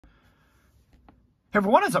Hey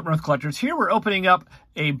everyone, it's Up North Collectors here. We're opening up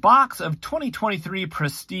a box of 2023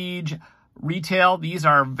 Prestige Retail. These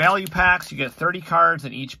are value packs. You get 30 cards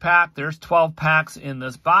in each pack. There's 12 packs in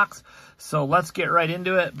this box. So let's get right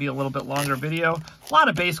into it. Be a little bit longer video. A lot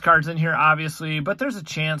of base cards in here, obviously, but there's a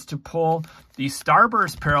chance to pull the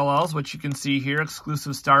Starburst parallels, which you can see here,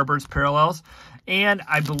 exclusive Starburst parallels. And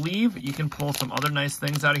I believe you can pull some other nice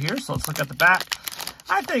things out of here. So let's look at the back.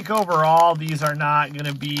 I think overall, these are not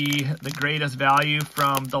going to be the greatest value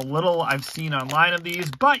from the little I've seen online of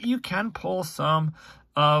these, but you can pull some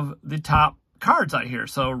of the top cards out here.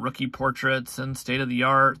 So rookie portraits and state of the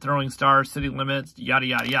art, throwing stars, city limits, yada,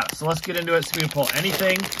 yada, yada. So let's get into it. See if we can pull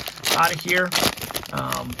anything out of here.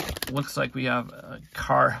 Looks like we have a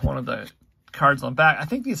card, one of the cards on the back. I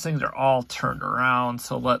think these things are all turned around.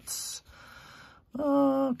 So let's...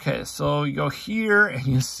 Okay, so you go here and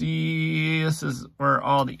you see this is where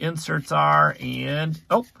all the inserts are, and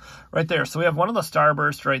oh, right there. So we have one of the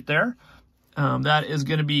Starbursts right there. That is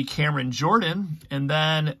going to be Cameron Jordan, and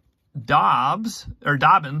then Dobbins,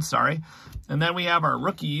 sorry. And then we have our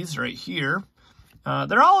rookies right here.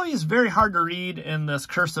 They're always very hard to read in this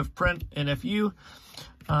cursive print, and if you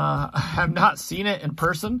have not seen it in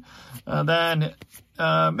person, then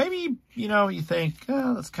maybe, you know, you think,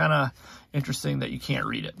 oh, that's kind of interesting that you can't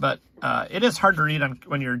read it. But it is hard to read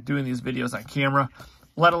when you're doing these videos on camera,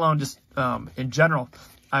 let alone just in general.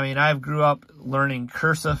 I mean, I grew up learning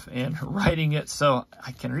cursive and writing it, so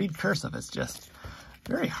I can read cursive. It's just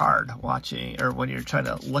very hard watching, or when you're trying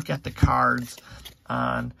to look at the cards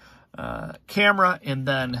on camera and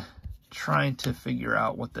then trying to figure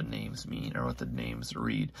out what the names mean or what the names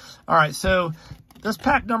read. All right, so this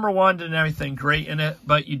pack number one didn't have anything great in it,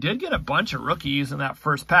 but you did get a bunch of rookies in that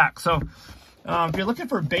first pack. So if you're looking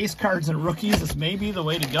for base cards and rookies, this may be the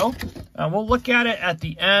way to go. We'll look at it at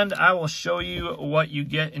the end. I will show you what you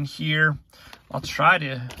get in here. I'll try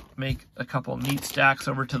to make a couple neat stacks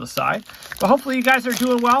over to the side. But hopefully you guys are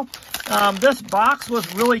doing well. This box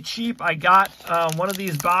was really cheap. I got one of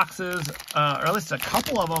these boxes, or at least a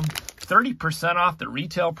couple of them, 30% off the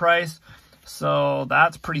retail price. So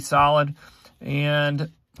that's pretty solid.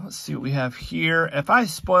 And let's see what we have here. If I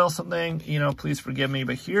spoil something, you know, please forgive me.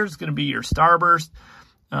 But here's going to be your Starburst.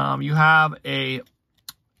 You have a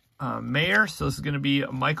Mayer. So this is going to be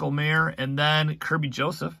Michael Mayer and then Kirby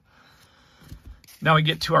Joseph. Now we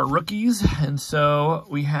get to our rookies. And so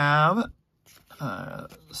we have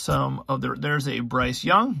some of the, there's a Bryce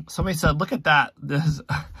Young. Somebody said, look at that.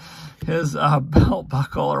 His belt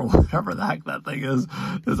buckle or whatever the heck that thing is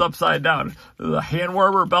upside down. The hand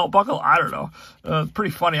warmer belt buckle, I don't know. It's pretty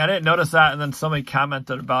funny. I didn't notice that, and then somebody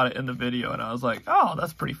commented about it in the video, and I was like, oh,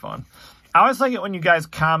 that's pretty fun. I always like it when you guys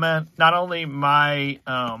comment, not only my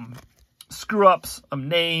screw-ups of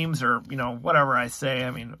names or, you know, whatever I say. I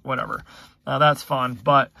mean, whatever. That's fun,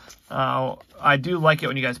 but I do like it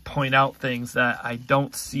when you guys point out things that I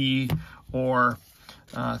don't see or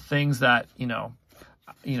things that, you know,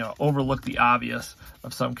 overlook the obvious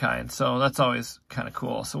of some kind. So that's always kind of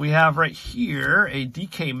cool. So we have right here a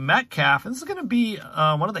DK Metcalf. And this is going to be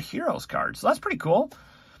one of the Heroes cards. So that's pretty cool.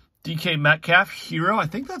 DK Metcalf Hero. I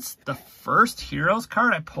think that's the first Heroes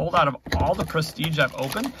card I pulled out of all the Prestige I've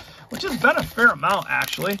opened, which has been a fair amount,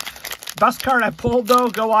 actually. Best card I pulled, though,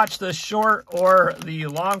 go watch the short or the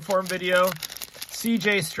long form video.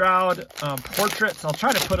 CJ Stroud portraits. I'll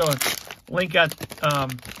try to put a link at...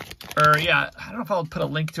 or yeah, I don't know if I'll put a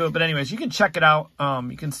link to it, but anyways, you can check it out.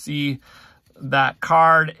 You can see that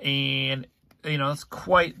card, and you know, it's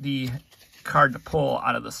quite the card to pull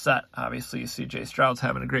out of the set. Obviously, CJ Stroud's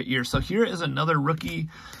having a great year. So here is another rookie,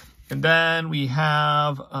 and then we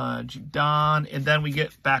have Judon, and then we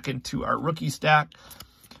get back into our rookie stack.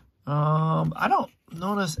 I don't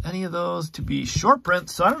notice any of those to be short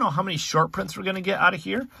prints, so I don't know how many short prints we're going to get out of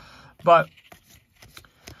here, but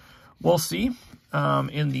we'll see.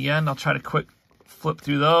 In the end, I'll try to quick flip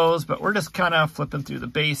through those, but we're just kind of flipping through the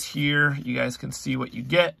base here. You guys can see what you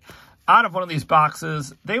get out of one of these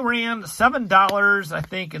boxes. They ran $7, I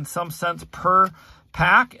think, in some sense per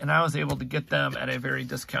pack, and I was able to get them at a very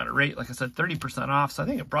discounted rate. Like I said, 30% off, so I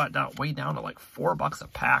think it brought it down way down to like $4 a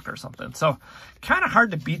pack or something. So kind of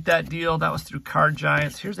hard to beat that deal. That was through Card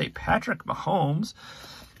Giants. Here's a Patrick Mahomes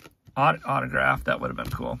autograph. That would have been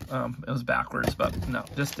cool. It was backwards, but no,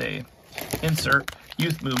 just a insert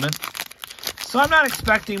youth movement. So I'm not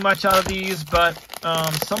expecting much out of these, but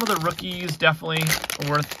some of the rookies definitely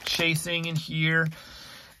worth chasing in here.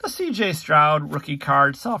 The CJ Stroud rookie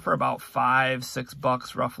card sell for about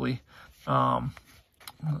 $5-6 roughly.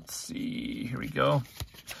 Let's see, here we go.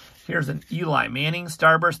 Here's an Eli Manning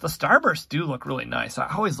Starburst. The Starbursts do look really nice.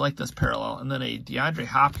 I always like this parallel. And then a DeAndre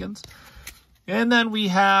Hopkins. And then we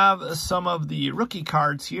have some of the rookie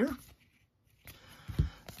cards here,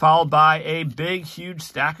 followed by a big, huge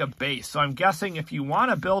stack of base. So I'm guessing if you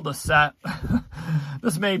want to build a set,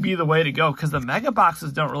 this may be the way to go, because the mega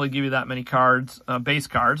boxes don't really give you that many cards, base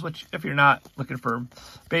cards, which if you're not looking for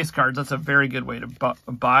base cards, that's a very good way to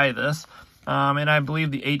buy this. And I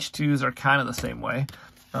believe the H2s are kind of the same way.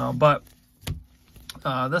 But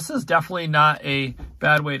this is definitely not a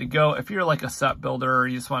bad way to go if you're like a set builder or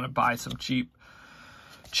you just want to buy some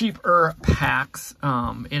cheaper packs.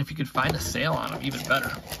 And if you could find a sale on them, even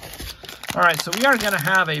better. All right, so we are going to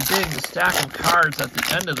have a big stack of cards at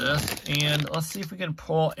the end of this, and let's see if we can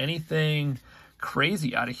pull anything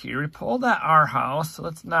crazy out of here. We pulled that Our House, so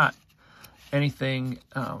that's not anything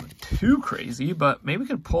too crazy, but maybe we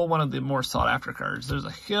could pull one of the more sought-after cards. There's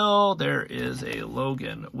a Hill, there is a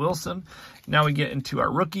Logan Wilson. Now we get into our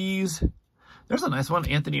rookies. There's a nice one,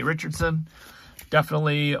 Anthony Richardson.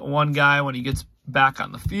 Definitely one guy when he gets back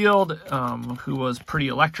on the field who was pretty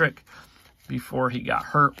electric before he got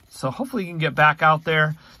hurt. So hopefully he can get back out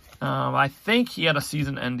there. I think he had a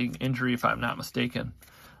season-ending injury, if I'm not mistaken.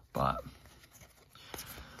 But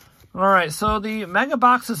all right, so the mega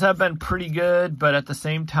boxes have been pretty good, but at the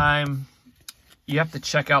same time, you have to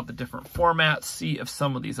check out the different formats, see if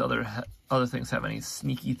some of these other things have any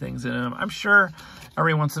sneaky things in them. I'm sure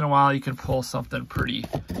every once in a while you can pull something pretty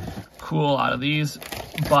cool out of these,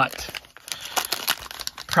 but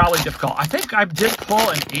probably difficult. I think I did pull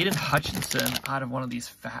an Aiden Hutchinson out of one of these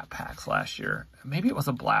fat packs last year. Maybe it was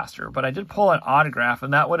a blaster, but I did pull an autograph,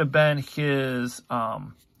 and that would have been his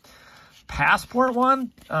passport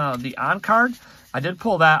one, the on card. I did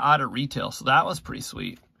pull that out of retail, so that was pretty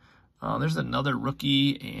sweet. There's another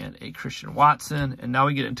rookie and a Christian Watson, and now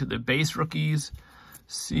we get into the base rookies.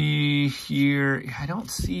 See here, I don't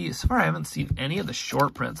see, so far I haven't seen any of the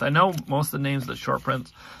short prints. I know most of the names of the short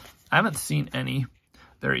prints. I haven't seen any.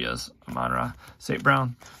 There he is, Amon-Ra St.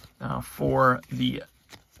 Brown, for the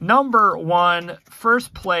 #1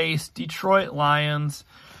 first place Detroit Lions.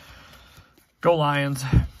 Go Lions.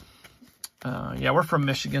 Yeah, we're from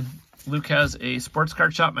Michigan. Luke has a sports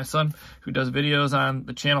card shop, my son, who does videos on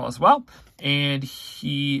the channel as well. And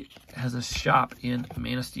he has a shop in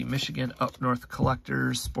Manistee, Michigan, Up North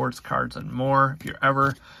Collectors, Sports Cards, and more. If you're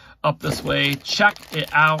ever up this way, check it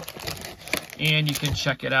out. And you can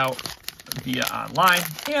check it out via online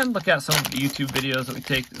and look at some of the YouTube videos that we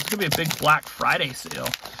take. There's going to be a big Black Friday sale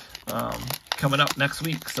coming up next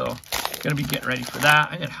week. So going to be getting ready for that.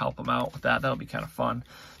 I'm going to help them out with that. That'll be kind of fun.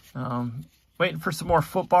 Waiting for some more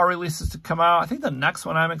football releases to come out. I think the next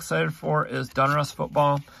one I'm excited for is Donruss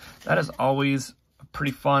Football. That is always a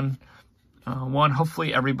pretty fun one.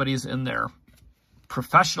 Hopefully everybody's in their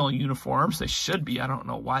professional uniforms. They should be. I don't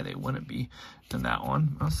know why they wouldn't be in that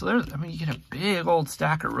one. So there's, I mean, you get a big old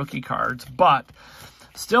stack of rookie cards, but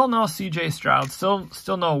still no CJ Stroud.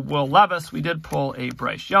 Still no Will Levis. We did pull a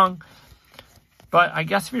Bryce Young. But I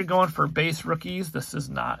guess if you're going for base rookies, this is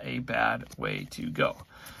not a bad way to go.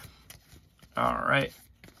 All right.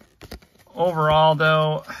 Overall,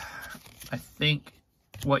 though, I think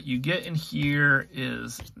what you get in here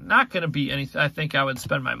is not going to be anything. I think I would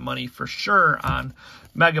spend my money for sure on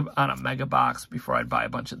a mega box before I'd buy a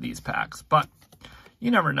bunch of these packs. But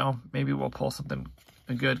you never know. Maybe we'll pull something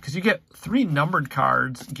good, because you get 3 numbered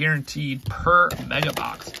cards guaranteed per mega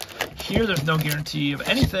box. Here, there's no guarantee of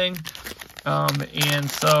anything.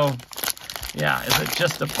 And so, yeah, is it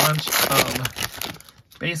just a bunch of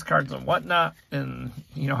base cards and whatnot? And,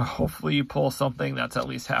 you know, hopefully you pull something that's at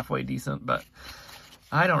least halfway decent, but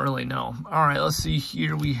I don't really know. All right, let's see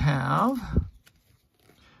here. We have,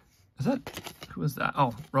 who is that?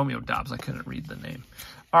 Oh, Romeo Dobbs. I couldn't read the name.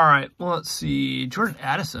 All right, well, let's see. Jordan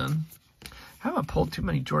Addison. I haven't pulled too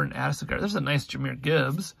many Jordan Addison cards. There's a nice Jahmyr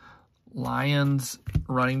Gibbs, Lions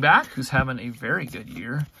running back, who's having a very good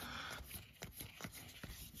year.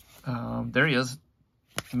 There he is,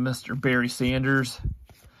 Mr. Barry Sanders.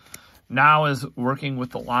 Now is working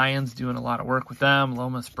with the Lions, doing a lot of work with them.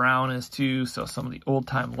 Lomas Brown is too, so some of the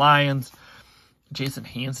old-time Lions. Jason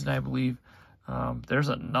Hansen, I believe. There's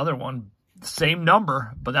another one, same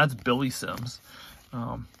number, but that's Billy Sims.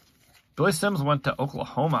 Billy Sims went to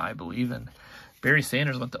Oklahoma, I believe, and Barry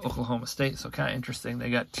Sanders went to Oklahoma State, so kind of interesting.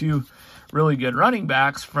 They got 2 really good running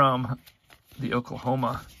backs from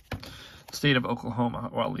the state of Oklahoma,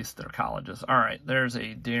 or at least their colleges. All right, there's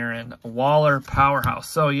a Darren Waller powerhouse.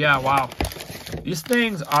 So, yeah, wow. These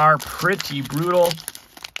things are pretty brutal.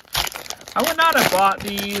 I would not have bought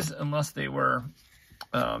these unless they were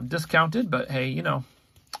discounted, but hey, you know,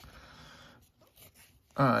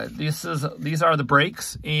 these are the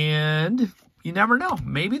breaks, and you never know.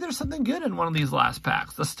 Maybe there's something good in one of these last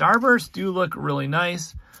packs. The Starbursts do look really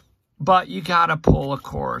nice, but you got to pull, of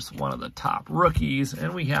course, one of the top rookies,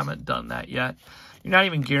 and we haven't done that yet. You're not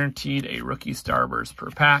even guaranteed a rookie Starburst per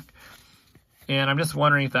pack. And I'm just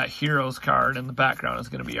wondering if that Heroes card in the background is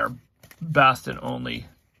going to be our best and only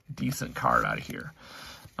decent card out of here,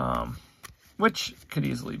 which could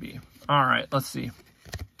easily be. All right, let's see.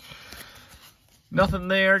 Nothing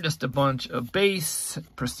there, just a bunch of base,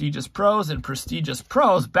 prestigious pros, and prestigious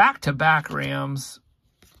pros, back-to-back Rams,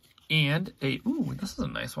 and a, ooh, this is a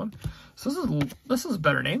nice one. So this is a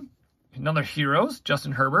better name. Another Heroes,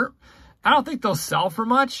 Justin Herbert. I don't think they'll sell for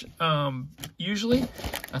much, usually.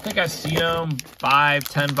 I think I've seen them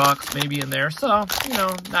 $5-10 maybe in there. So, you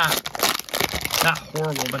know, not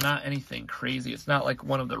horrible, but not anything crazy. It's not like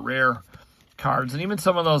one of the rare cards. And even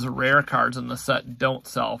some of those rare cards in the set don't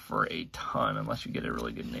sell for a ton unless you get a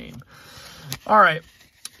really good name. All right,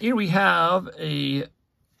 here we have a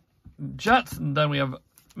Jets, and then we have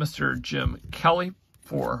Mr. Jim Kelly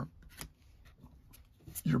for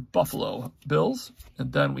your Buffalo Bills.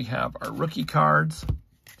 And then we have our rookie cards,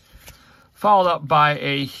 followed up by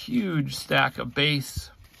a huge stack of base.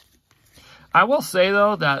 I will say,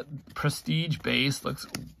 though, that Prestige base looks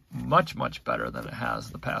much, much better than it has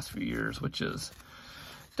the past few years, which is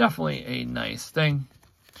definitely a nice thing.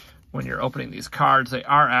 When you're opening these cards, they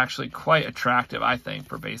are actually quite attractive, I think,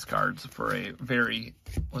 for base cards for a very,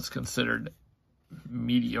 what's considered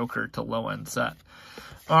mediocre to low-end set.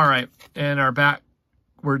 All right, and our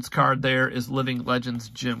backwards card there is Living Legends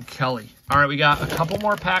Jim Kelly. All right, we got a couple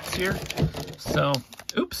more packs here. So,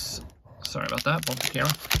 oops, sorry about that, bumped the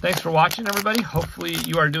camera. Thanks for watching, everybody. Hopefully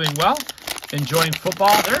you are doing well, enjoying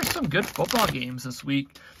football. There are some good football games this week.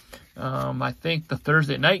 I think the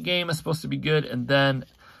Thursday night game is supposed to be good, and then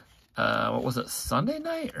what was it, Sunday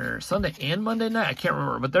night or Sunday and Monday night? I can't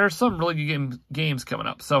remember, but there are some really good games coming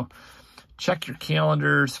up. So check your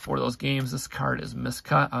calendars for those games. This card is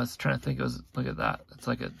miscut. I was trying to think, look at that. It's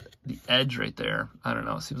like the edge right there. I don't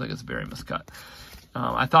know. It seems like it's very miscut.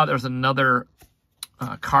 I thought there was another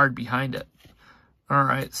card behind it. All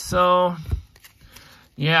right, so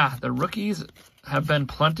yeah, the rookies have been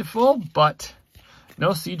plentiful, but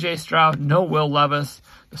no C.J. Stroud, no Will Levis.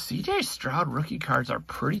 The C.J. Stroud rookie cards are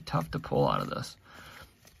pretty tough to pull out of this.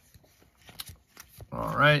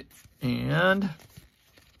 All right, and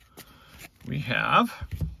we have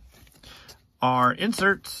our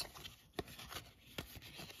inserts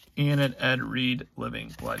and an Ed Reed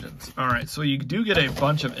Living Legends. All right, so you do get a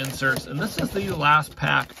bunch of inserts, and this is the last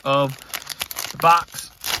pack of the box.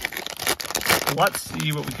 Let's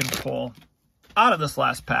see what we can pull out of this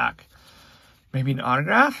last pack. Maybe an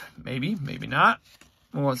autograph, maybe not.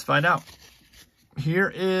 Well, let's find out.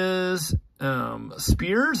 Here is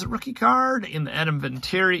Spears rookie card in the Adam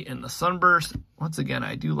Vinatieri in the Sunburst. Once again,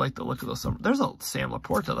 I do like the look of those. There's a Sam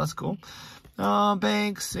Laporta, that's cool.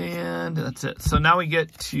 Banks, and that's it. So now we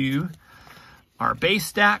get to our base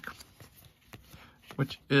stack,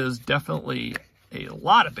 which is definitely a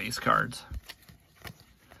lot of base cards.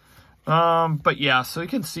 But yeah, so you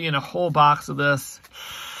can see in a whole box of this,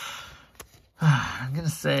 I'm going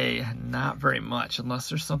to say not very much, unless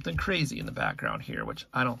there's something crazy in the background here, which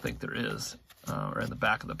I don't think there is, or in the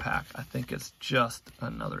back of the pack. I think it's just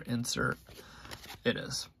another insert. It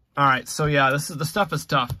is. All right, so yeah, the stuff is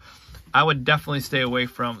tough. I would definitely stay away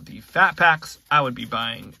from the fat packs. I would be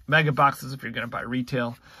buying mega boxes if you're going to buy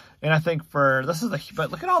retail. And I think but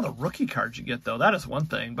look at all the rookie cards you get, though. That is one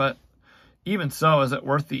thing, but even so, is it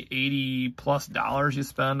worth the $80+ you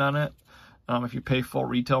spend on it? If you pay full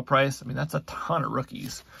retail price, I mean, that's a ton of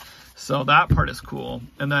rookies. So that part is cool.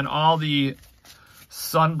 And then all the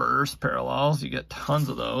Sunburst parallels, you get tons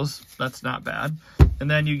of those. That's not bad.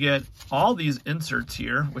 And then you get all these inserts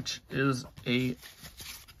here, which is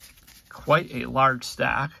quite a large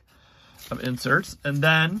stack of inserts. And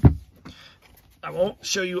then I won't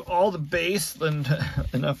show you all the base in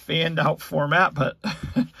a fanned out format, but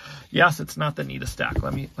yes, it's not the neatest stack.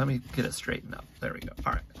 Let me get it straightened up. There we go.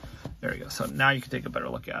 All right. There we go. So now you can take a better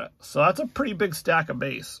look at it. So that's a pretty big stack of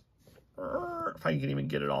base, if I can even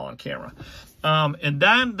get it all on camera. And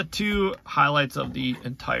then the two highlights of the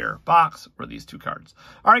entire box were these two cards.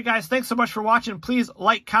 All right, guys, thanks so much for watching. Please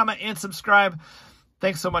like, comment, and subscribe.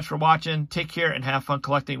 Thanks so much for watching. Take care and have fun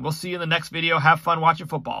collecting. We'll see you in the next video. Have fun watching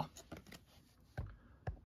football.